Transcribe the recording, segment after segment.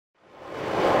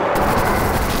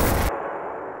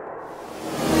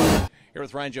Here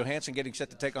with Ryan Johansen, getting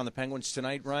set to take on the Penguins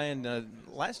tonight. Ryan,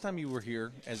 last time you were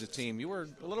here as a team, you were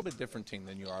a little bit different team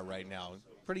than you are right now.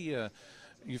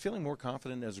 You feeling more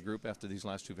confident as a group after these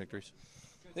last two victories?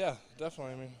 Yeah,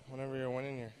 definitely. I mean, whenever you're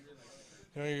winning,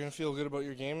 you're going to feel good about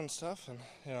your game and stuff.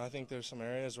 And I think there's some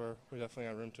areas where we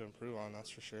definitely got room to improve on.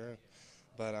 That's for sure.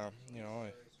 But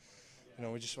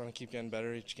we just want to keep getting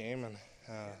better each game. And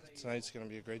tonight's going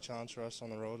to be a great challenge for us on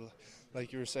the road.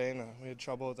 Like you were saying, we had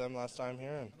trouble with them last time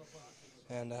here,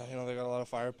 and they got a lot of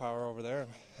firepower over there.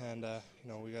 And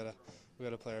we got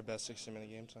to play our best 60-minute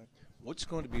game tonight. What's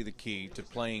going to be the key to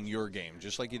playing your game,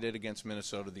 just like you did against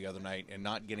Minnesota the other night, and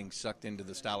not getting sucked into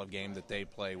the style of game that they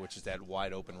play, which is that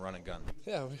wide-open run and gun?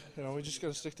 Yeah, we just got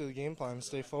to stick to the game plan and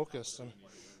stay focused,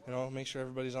 and make sure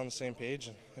everybody's on the same page.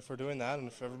 And if we're doing that, and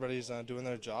if everybody's doing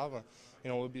their job,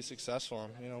 we'll be successful.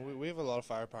 And we have a lot of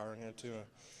firepower in here too,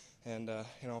 and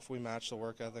if we match the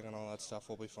work ethic and all that stuff,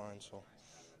 we'll be fine. So.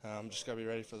 Just got to be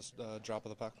ready for the drop of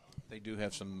the puck. They do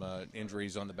have some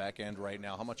injuries on the back end right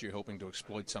now. How much are you hoping to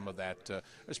exploit some of that,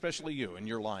 especially you and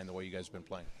your line, the way you guys have been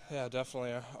playing? Yeah,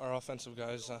 definitely. Our offensive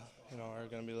guys, are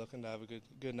going to be looking to have a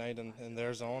good night in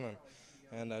their zone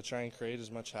and try and create as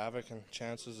much havoc and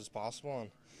chances as possible.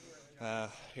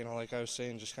 And like I was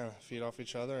saying, just kind of feed off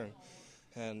each other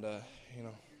and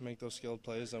make those skilled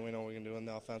plays that we know we can do in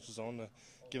the offensive zone to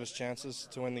give us chances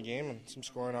to win the game and some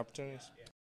scoring opportunities.